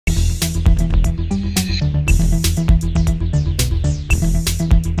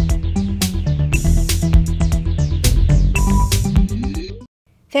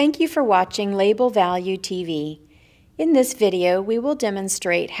Thank you for watching Label Value TV. In this video, we will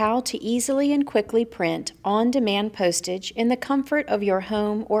demonstrate how to easily and quickly print on-demand postage in the comfort of your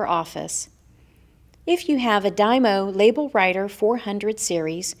home or office. If you have a Dymo Label Writer 400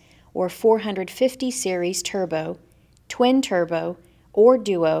 series or 450 series Turbo, Twin Turbo, or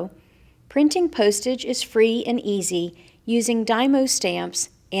Duo, printing postage is free and easy using Dymo Stamps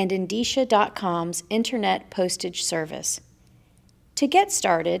and Indicia.com's internet postage service. To get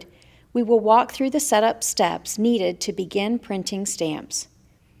started, we will walk through the setup steps needed to begin printing stamps.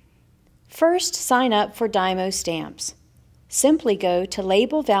 First, sign up for Dymo Stamps. Simply go to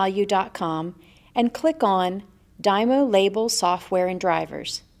LabelValue.com and click on Dymo Label Software and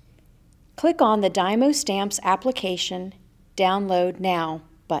Drivers. Click on the Dymo Stamps Application Download Now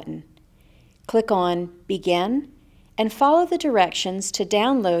button. Click on Begin and follow the directions to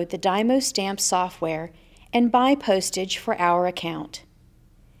download the Dymo Stamps software and buy postage for our account.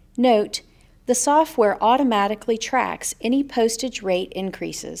 Note, the software automatically tracks any postage rate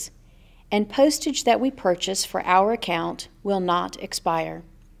increases, and postage that we purchase for our account will not expire.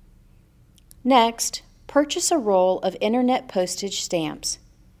 Next, purchase a roll of internet postage stamps.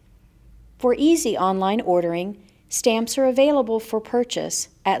 For easy online ordering, stamps are available for purchase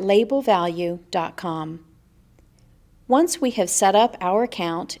at LabelValue.com. Once we have set up our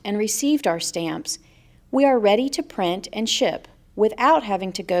account and received our stamps, we are ready to print and ship without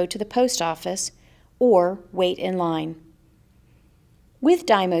having to go to the post office or wait in line. With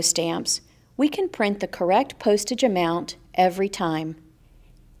Dymo Stamps, we can print the correct postage amount every time.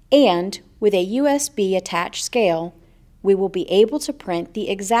 And with a USB attached scale, we will be able to print the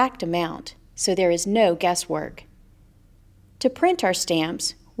exact amount, so there is no guesswork. To print our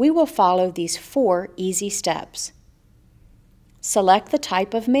stamps, we will follow these 4 easy steps. Select the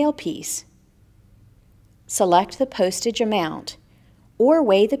type of mail piece. Select the postage amount, or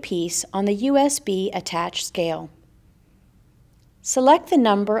weigh the piece on the USB attached scale. Select the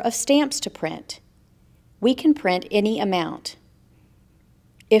number of stamps to print. We can print any amount.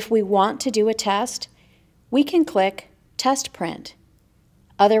 If we want to do a test, we can click Test Print.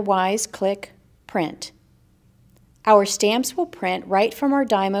 Otherwise, click Print. Our stamps will print right from our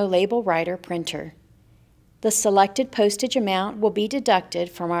Dymo Label Writer printer. The selected postage amount will be deducted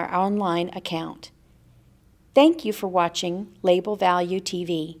from our online account. Thank you for watching Label Value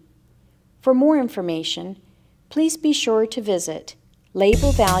TV. For more information, please be sure to visit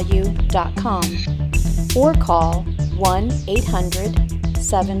LabelValue.com or call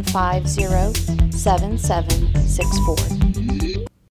 1-800-750-7764.